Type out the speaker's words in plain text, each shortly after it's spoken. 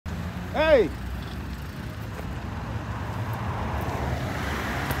Hey.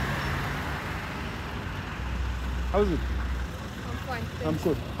 How's it? I'm fine. I'm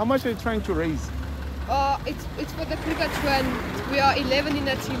good. How much are you trying to raise? It's for the cricket when we are 11 in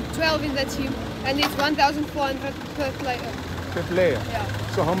that team, 12 in that team, and it's 1,400 per player. Per player? Yeah.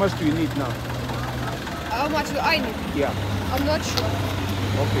 So how much do you need now? How much do I need? Yeah. I'm not sure.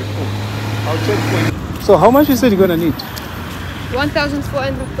 Okay, cool. I'll check for you. So how much you said you're gonna need?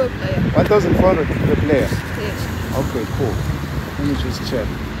 1,400 per player. 1,400 per player. Yes. Okay, cool. Let me just check.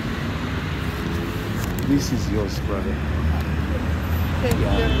 This is yours, brother. Thank you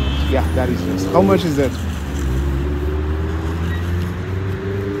very much. Yeah, that is yours. How much is that?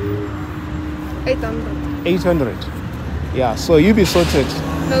 800. 800. Yeah, so you be sorted.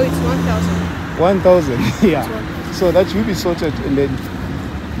 No, it's 1,000. 1,000. Yeah. It's 1,000. So that you be sorted and then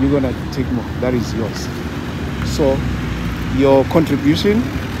you're gonna take more. That is yours. So your contribution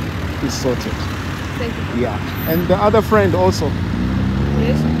is sorted. Thank you. Yeah. And the other friend also,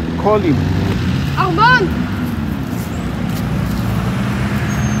 Yes. call him. Armand!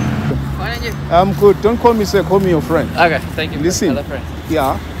 Fine, and you? I'm good. Don't call me sir, call me your friend. Okay, thank you. Listen. Hello, friend.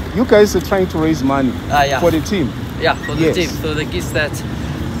 Yeah. You guys are trying to raise money Yeah. for the team. Yeah, for the Yes. team, for the kids that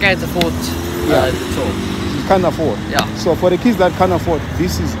can't afford Yeah. the tour. You can't afford. Yeah. So for the kids that can't afford,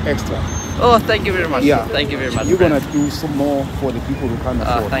 this is extra. Oh, thank you very much. Yeah. Thank you very much. You're friend. gonna do some more for the people who can't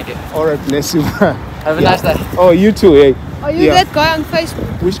afford. Thank you. All right, bless you. Have a nice day. Oh, you too, eh? Are you that guy on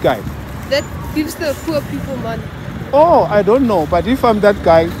Facebook Which guy? that gives the poor people money? Oh, I don't know, but if I'm that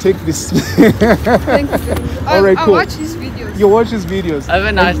guy, take this. Thank you very much. All right, I cool. watch his videos. You watch his videos. Have a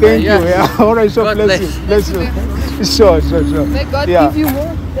And nice thank day, you. yeah. Yeah. All right, sure. God Bless bless. you. Bless Thank you you. very much. Sure. May God Yeah. give you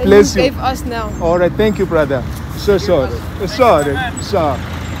more than Bless you you. gave us now. All right, thank you, brother. Sure.